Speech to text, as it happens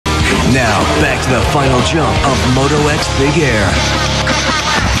Now, back to the final jump of Moto X Big Air.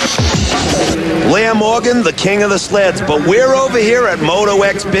 Leah Morgan, the king of the sleds, but we're over here at Moto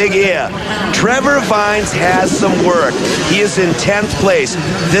X Big Air. Trevor Vines has some work. He is in 10th place.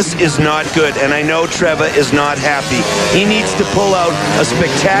 This is not good, and I know Trevor is not happy. He needs to pull out a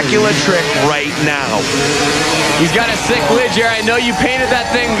spectacular trick right now. He's got a sick lid, Jerry. I know you painted that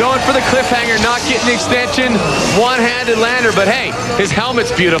thing, going for the cliffhanger, not getting the extension, one-handed lander, but hey, his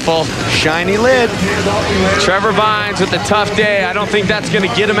helmet's beautiful. Shiny lid. Trevor Vines with a tough day. I don't think that's going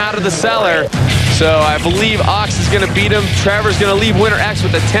to get him out of the cellar. So I believe Ox is going to beat him. Trevor's going to leave Winter X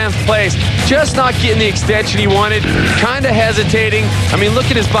with the 10th place. Just not getting the extension he wanted. Kind of hesitating. I mean, look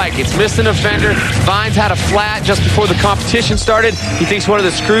at his bike. It's missing a fender. Vines had a flat just before the competition started. He thinks one of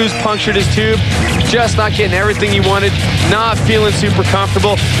the screws punctured his tube. Just not getting everything he wanted. Not feeling super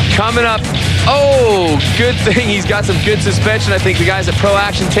comfortable. Coming up, oh, good thing he's got some good suspension. I think the guys at Pro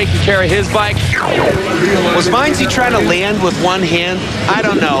Action taking care of his bike. Was Vinesy trying to land with one hand? I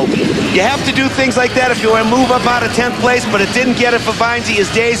don't know. You have to do things like that if you want to move up out of 10th place, but it didn't get it for Vinesy.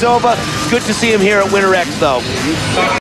 His day's over. Good to see him here at Winter X, though.